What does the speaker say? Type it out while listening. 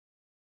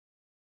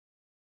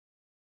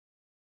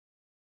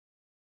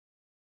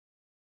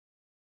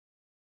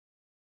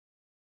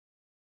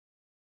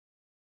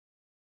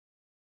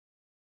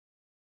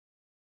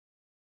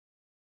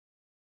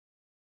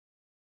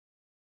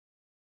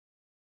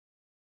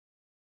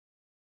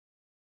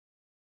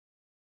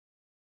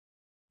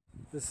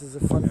This is a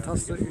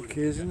fantastic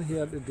occasion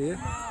here today.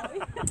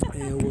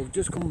 We've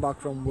just come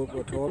back from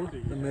Wuppertal,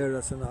 the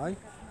mayoress and I.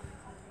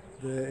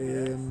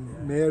 The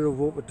mayor of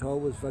Wuppertal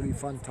was very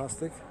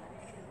fantastic.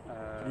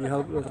 He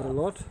helped us a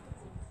lot.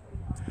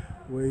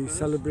 We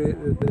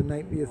celebrated the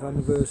 90th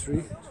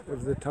anniversary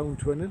of the town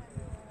twinning,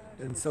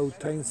 and South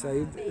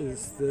Tyneside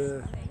is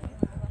the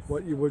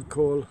what you would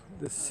call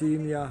the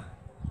senior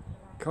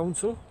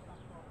council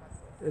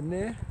in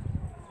there.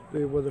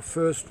 They were the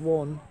first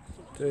one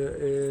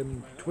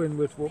to twin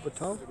with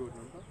Wuppertal,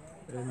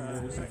 and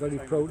I'm very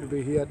proud to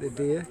be here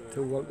today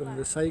to welcome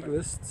the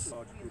cyclists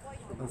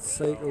that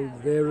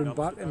cycled there and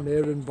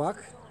back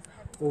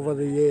over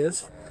the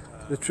years.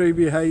 The tree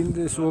behind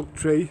this oak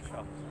tree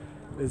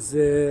is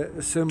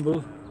a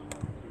symbol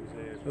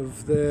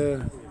of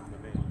the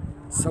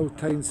South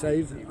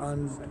Tyneside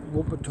and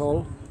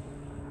Wuppertal,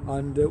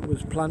 and it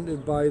was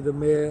planted by the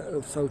Mayor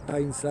of South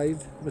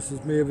Tyneside,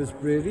 Mrs Mavis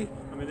Brady,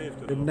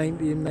 in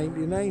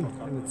 1999,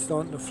 and it's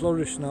starting to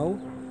flourish now,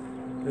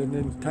 and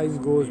then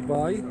time goes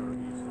by,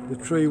 the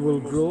tree will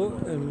grow,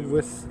 and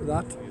with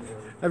that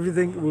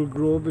everything will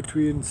grow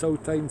between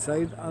South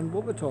Tyneside and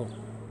Wuppertal.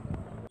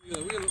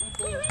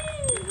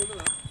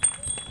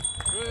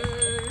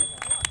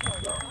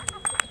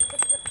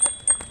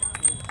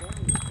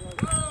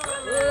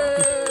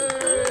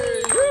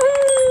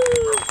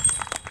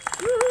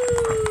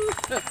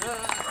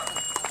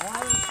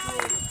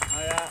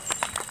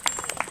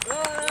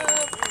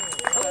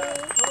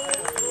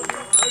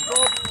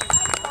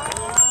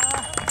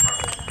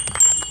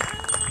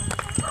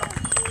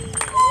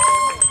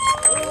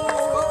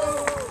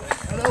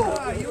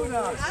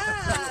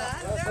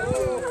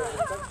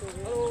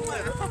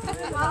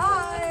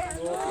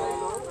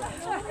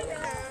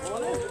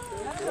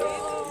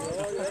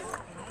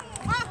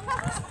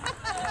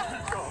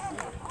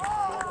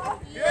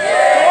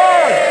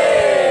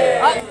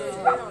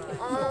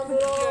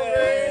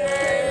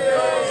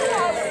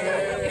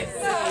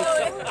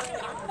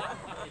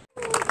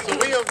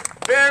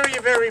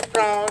 Very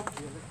proud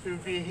to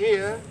be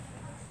here,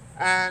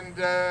 and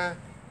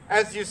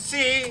as you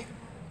see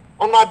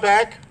on my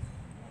back,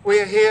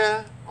 we're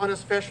here on a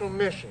special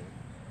mission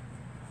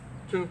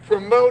to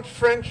promote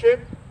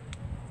friendship.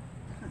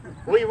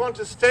 We want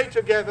to stay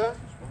together,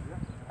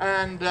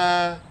 and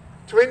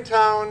Twin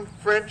Town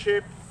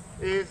friendship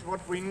is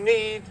what we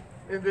need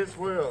in this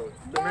world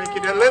to make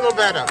it a little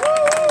better.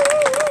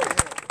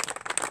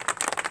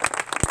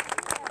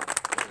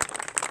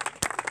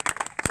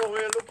 So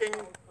we're looking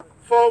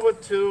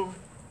forward to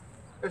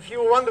a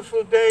few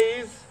wonderful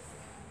days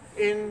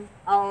in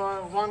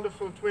our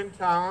wonderful Twin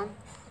Town,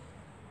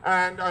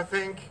 and I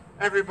think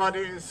everybody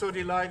is so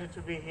delighted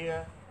to be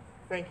here.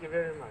 Thank you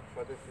very much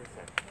for this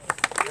reception.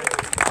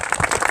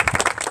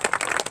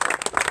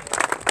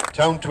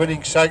 Town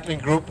Twinning Cycling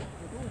Group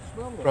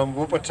from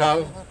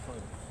Wuppertal,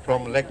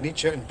 from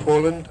Legnica in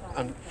Poland,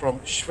 and from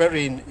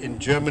Schwerin in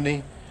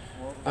Germany,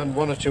 and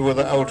one or two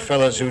other old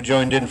fellas who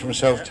joined in from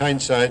South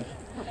Tyneside.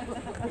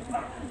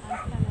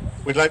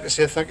 We'd like to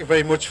say thank you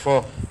very much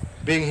for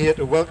being here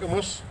to welcome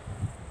us,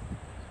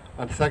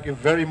 and thank you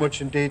very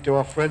much indeed to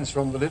our friends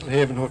from the Little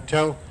Haven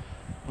Hotel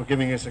for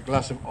giving us a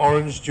glass of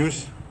orange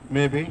juice,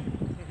 maybe.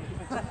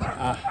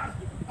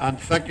 And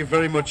thank you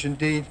very much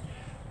indeed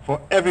for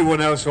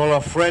everyone else, all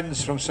our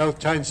friends from South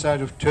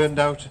Tyneside who've turned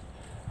out,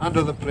 and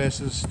other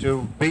places,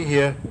 to be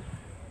here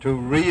to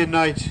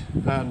reunite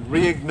and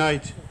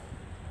reignite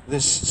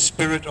this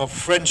spirit of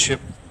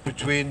friendship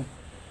between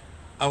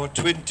our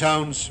twin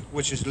towns,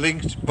 which is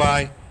linked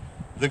by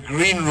the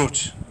green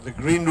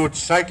route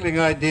cycling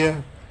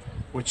idea,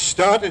 which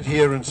started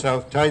here in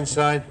South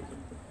Tyneside.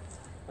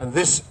 And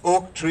this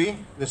oak tree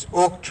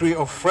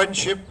of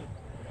friendship,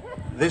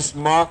 this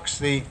marks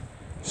the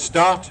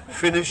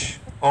start-finish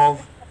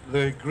of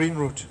the green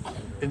route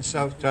in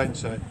South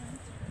Tyneside.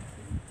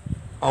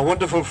 Our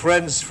wonderful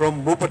friends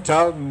from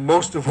Wuppertal,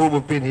 most of whom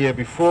have been here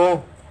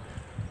before,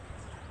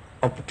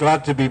 are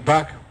glad to be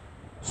back.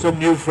 Some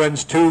new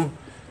friends too.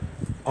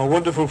 Our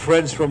wonderful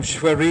friends from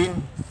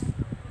Schwerin,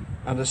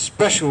 and a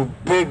special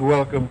big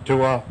welcome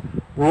to our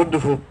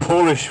wonderful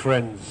Polish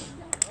friends,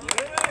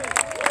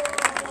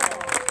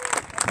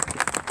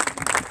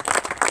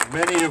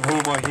 many of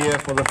whom are here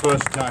for the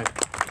first time.